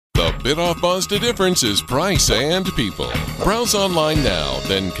Biddulph Mazda difference is price and people. Browse online now,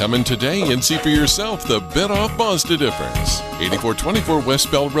 then come in today and see for yourself the Biddulph Mazda difference. 8424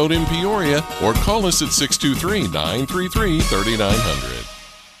 West Bell Road in Peoria, or call us at 623-933-3900.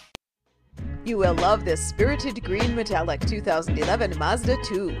 You will love this spirited green metallic 2011 Mazda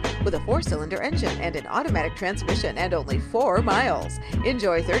 2 with a 4-cylinder engine and an automatic transmission and only 4 miles.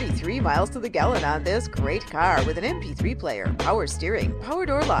 Enjoy 33 miles to the gallon on this great car with an MP3 player, power steering, power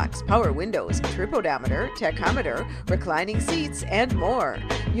door locks, power windows, trip odometer, tachometer, reclining seats, and more.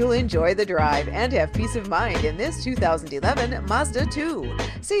 You'll enjoy the drive and have peace of mind in this 2011 Mazda 2.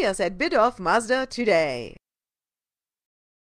 See us at Biddulph Mazda today.